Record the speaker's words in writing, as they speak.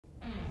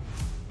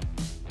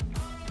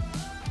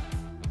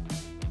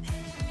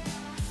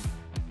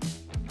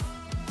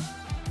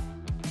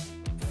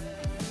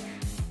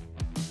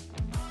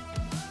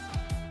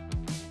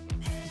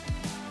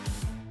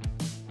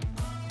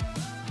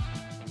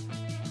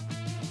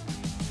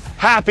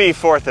Happy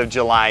 4th of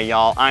July,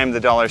 y'all. I'm the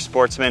Dollar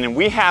Sportsman, and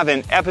we have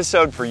an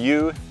episode for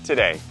you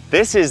today.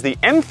 This is the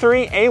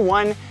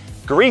M3A1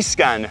 grease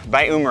gun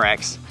by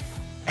Umarex,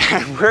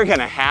 and we're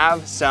gonna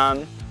have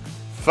some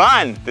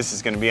fun. This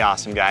is gonna be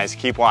awesome, guys.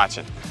 Keep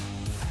watching.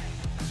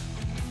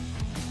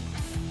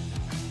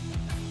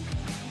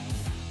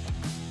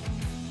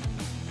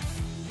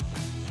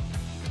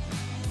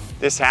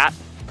 This hat,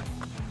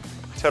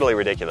 totally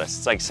ridiculous.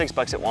 It's like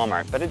 $6 at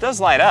Walmart, but it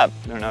does light up.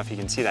 I don't know if you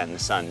can see that in the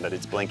sun, but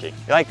it's blinking.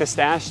 You like the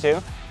stash too?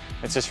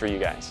 It's just for you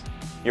guys.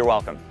 You're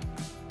welcome.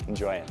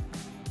 Enjoy it.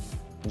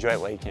 Enjoy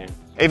it while you can.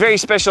 A very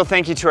special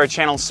thank you to our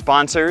channel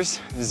sponsors,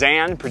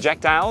 Zan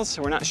Projectiles.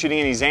 We're not shooting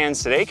any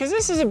Zans today because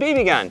this is a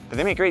BB gun, but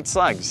they make great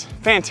slugs.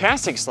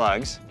 Fantastic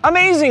slugs,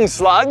 amazing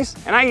slugs,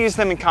 and I use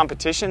them in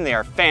competition. They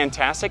are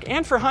fantastic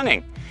and for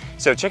hunting.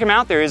 So check them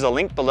out. There is a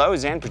link below,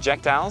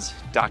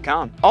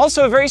 zanprojectiles.com.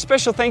 Also, a very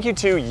special thank you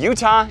to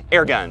Utah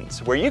Air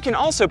Guns, where you can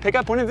also pick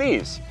up one of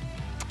these.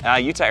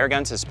 Utah Air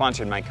Guns has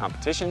sponsored my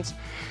competitions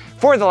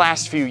for the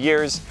last few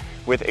years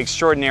with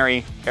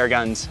extraordinary air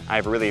guns.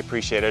 I've really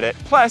appreciated it.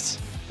 Plus,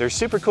 they're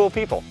super cool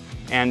people,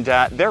 and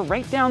they're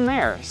right down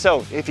there.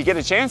 So if you get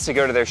a chance to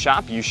go to their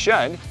shop, you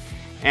should,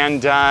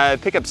 and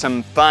pick up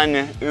some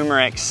fun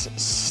Umarex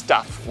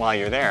stuff while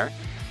you're there.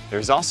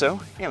 There's also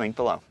a link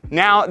below.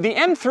 Now, the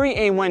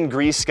M3A1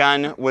 grease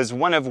gun was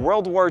one of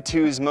World War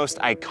II's most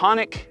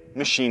iconic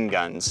machine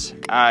guns.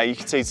 You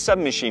could say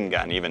submachine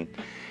gun even.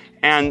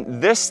 And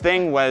this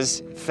thing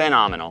was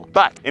phenomenal.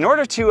 But in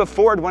order to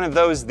afford one of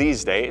those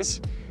these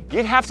days,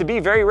 you'd have to be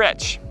very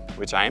rich,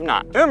 which I am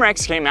not.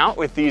 Umarex came out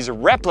with these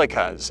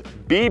replicas,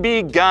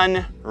 BB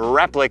gun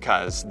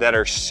replicas that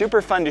are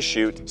super fun to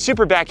shoot,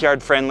 super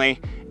backyard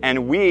friendly,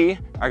 and we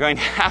are going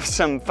to have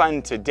some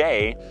fun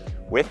today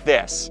with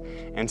this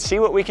and see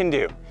what we can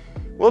do.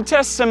 We'll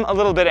test a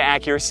little bit of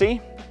accuracy,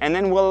 and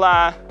then we'll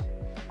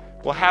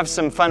have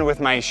some fun with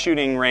my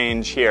shooting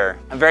range here.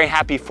 A very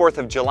happy 4th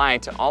of July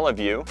to all of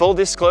you. Full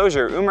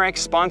disclosure, Umarex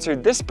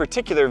sponsored this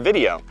particular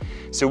video,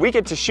 so we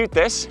get to shoot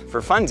this for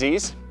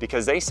funsies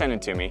because they sent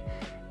it to me,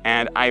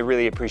 and I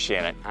really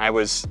appreciate it. I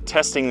was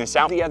testing this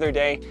out the other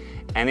day,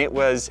 and it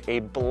was a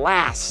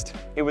blast.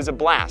 It was a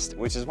blast,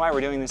 which is why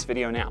we're doing this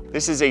video now.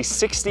 This is a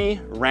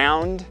 60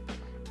 round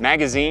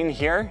magazine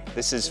here.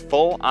 This is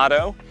full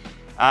auto.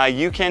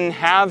 You can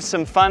have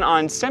some fun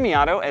on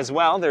semi-auto as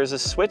well. There's a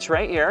switch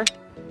right here.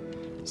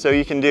 So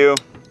you can do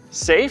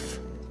safe,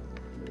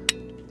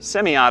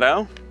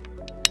 semi-auto,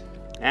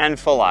 and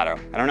full auto.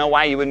 I don't know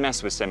why you would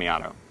mess with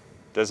semi-auto.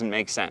 Doesn't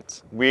make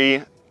sense.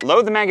 We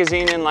load the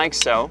magazine in like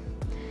so.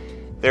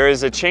 There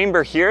is a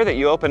chamber here that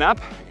you open up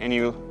and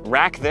you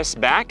rack this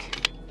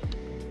back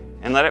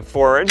and let it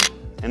forward,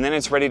 and then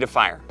it's ready to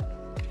fire.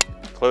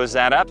 Close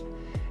that up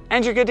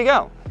and you're good to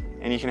go.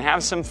 And you can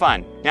have some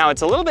fun. Now,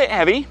 it's a little bit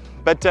heavy,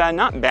 but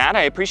not bad.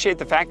 I appreciate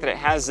the fact that it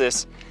has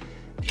this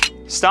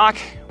stock,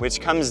 which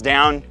comes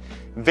down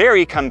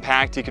very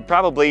compact. You could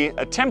probably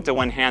attempt to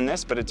one-hand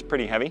this, but it's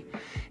pretty heavy.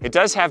 It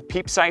does have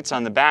peep sights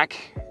on the back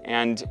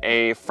and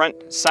a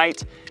front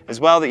sight as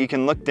well that you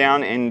can look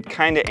down and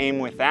kind of aim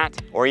with that,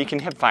 or you can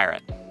hip fire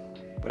it.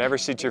 Whatever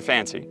suits your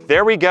fancy.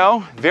 There we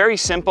go, very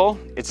simple.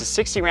 It's a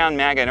 60 round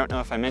mag. I don't know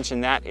if I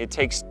mentioned that. It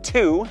takes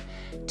two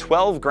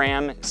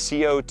 12-gram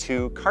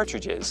CO2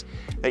 cartridges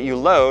that you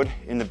load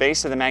in the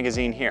base of the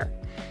magazine here.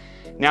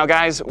 Now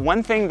guys,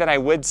 one thing that I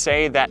would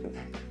say that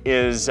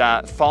is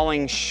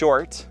falling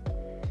short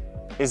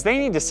is they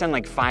need to send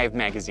like 5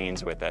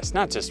 magazines with this,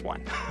 not just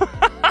one.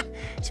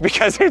 It's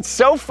because it's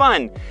so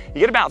fun. You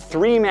get about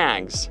 3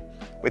 mags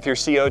with your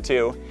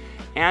CO2,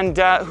 and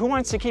who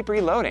wants to keep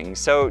reloading?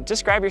 So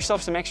just grab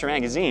yourself some extra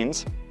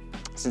magazines,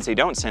 since they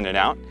don't send it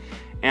out,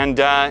 and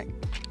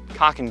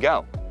cock and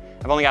go.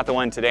 I've only got the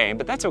one today,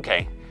 but that's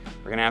okay.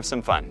 We're gonna have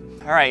some fun.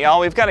 All right,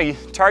 y'all, we've got a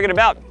target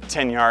about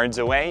 10 yards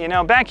away, you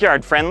know,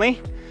 backyard friendly.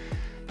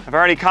 I've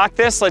already cocked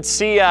this. Let's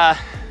see how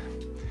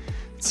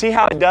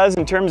it does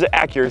in terms of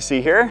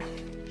accuracy here.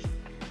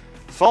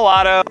 Full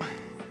auto.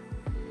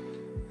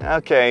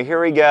 Okay, here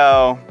we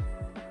go.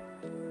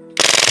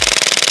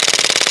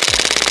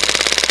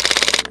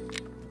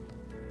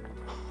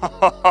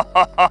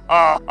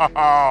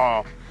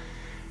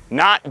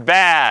 Not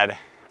bad.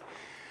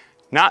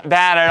 Not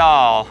bad at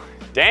all.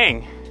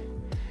 Dang.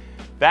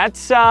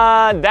 That's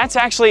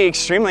actually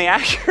extremely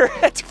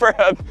accurate for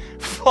a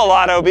full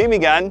auto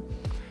BB gun.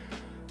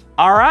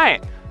 All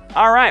right,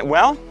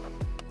 well,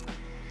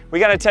 we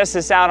gotta test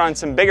this out on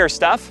some bigger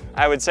stuff,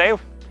 I would say.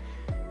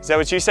 Is that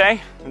what you say?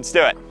 Let's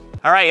do it.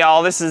 All right,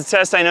 y'all, this is a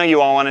test I know you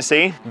all wanna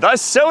see. The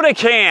soda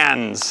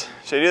cans.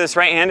 Should I do this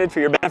right-handed for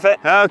your benefit?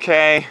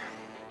 Okay,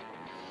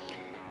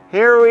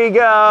 here we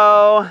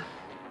go.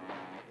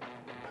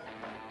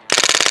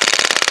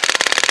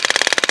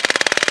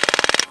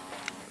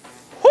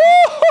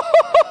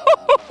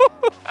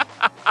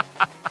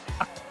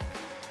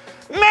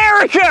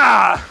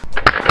 America!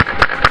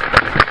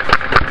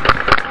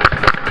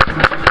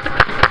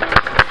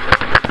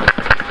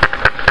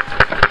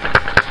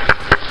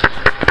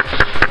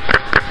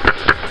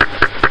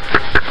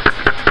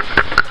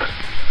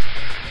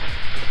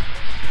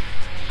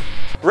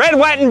 Red,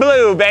 white, and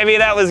blue, baby,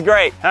 that was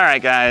great. All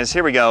right, guys,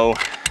 here we go.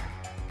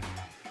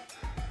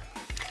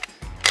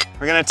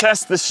 We're gonna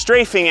test the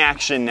strafing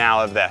action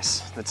now of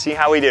this. Let's see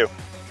how we do.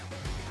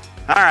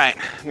 All right,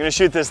 I'm gonna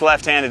shoot this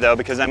left-handed though,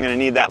 because I'm gonna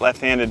need that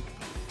left-handed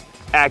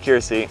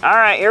accuracy. All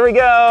right, here we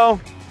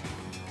go.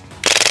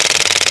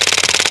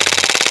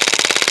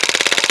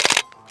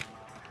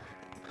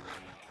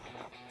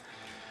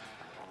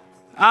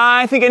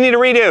 I think I need a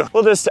redo.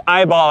 We'll just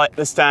eyeball it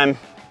this time.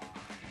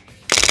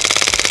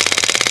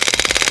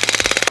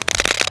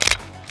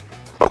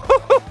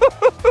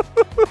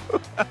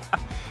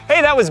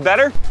 Hey, that was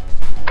better.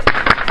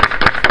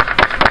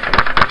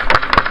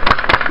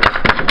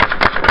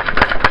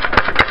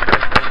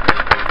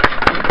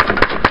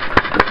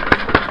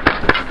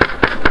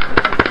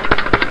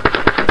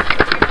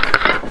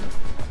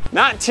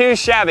 Not too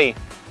shabby.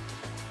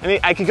 I mean,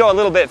 I could go a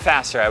little bit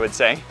faster, I would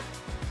say.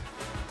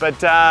 But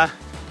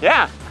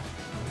yeah,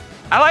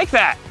 I like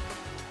that.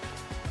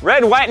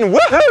 Red, white, and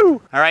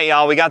woohoo! All right,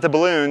 y'all, we got the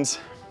balloons.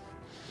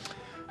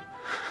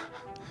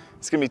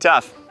 It's gonna be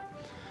tough.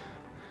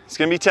 It's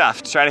gonna be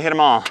tough to try to hit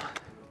them all.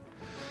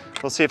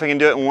 We'll see if I can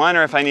do it in one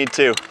or if I need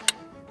two.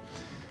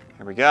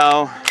 Here we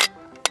go.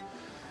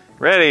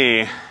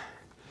 Ready,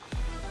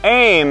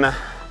 aim,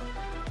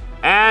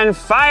 and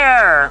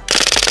fire!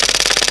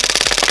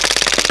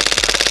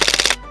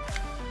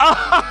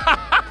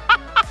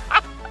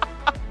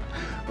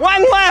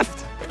 One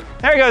left!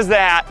 There goes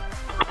that.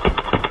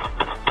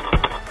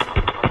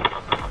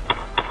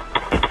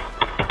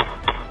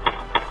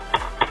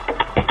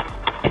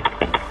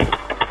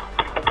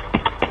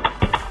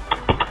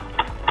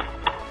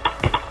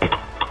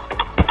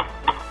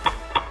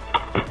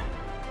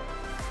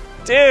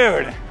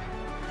 Dude,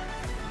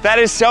 that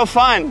is so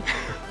fun.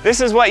 This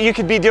is what you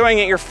could be doing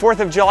at your 4th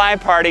of July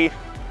party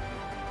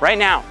right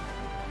now.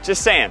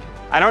 Just saying.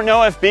 I don't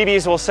know if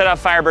BBs will set up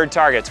Firebird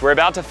targets. We're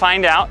about to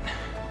find out.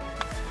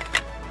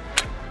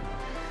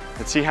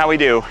 Let's see how we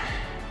do.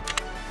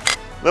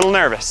 A little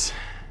nervous.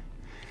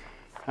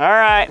 All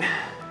right,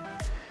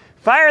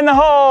 fire in the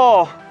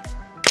hole.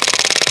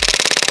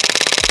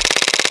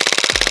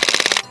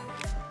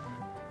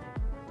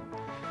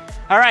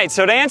 All right,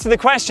 so to answer the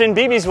question,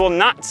 BBs will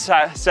not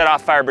set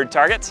off Firebird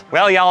targets.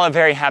 Well, y'all, a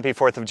very happy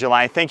 4th of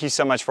July. Thank you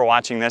so much for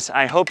watching this.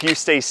 I hope you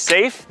stay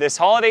safe this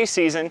holiday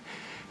season.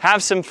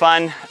 Have some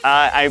fun.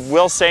 I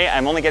will say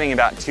I'm only getting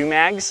about 2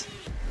 mags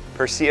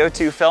per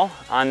CO2 fill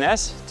on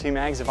this. 2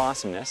 mags of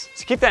awesomeness.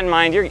 So keep that in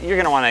mind, you're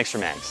gonna want extra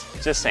mags,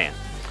 just saying.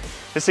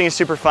 This thing is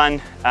super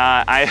fun.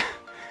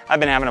 I've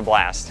been having a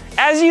blast.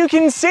 As you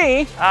can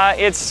see,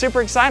 it's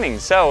super exciting.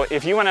 So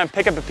if you wanna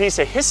pick up a piece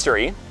of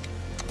history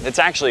that's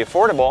actually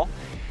affordable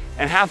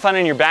and have fun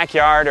in your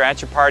backyard or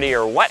at your party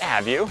or what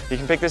have you, you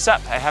can pick this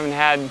up. I haven't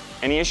had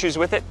any issues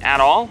with it at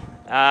all.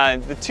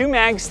 The 2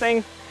 mags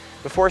thing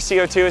before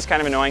CO2 is kind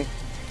of annoying,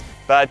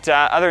 but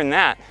other than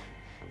that,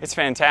 it's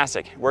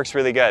fantastic. It works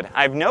really good.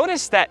 I've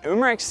noticed that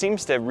Umarex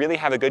seems to really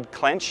have a good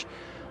clench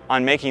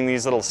on making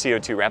these little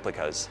CO2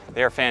 replicas.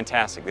 They are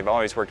fantastic. They've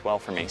always worked well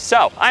for me.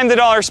 So, I'm the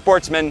Dollar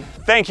Sportsman.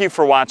 Thank you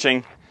for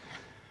watching.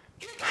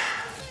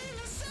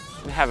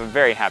 And have a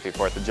very happy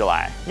 4th of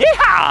July.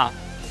 Yeehaw!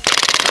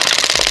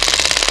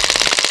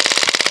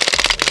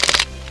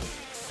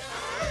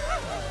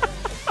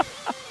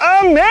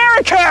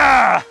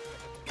 America!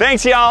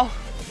 Thanks, y'all.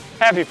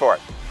 Happy 4th.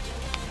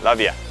 Love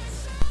ya.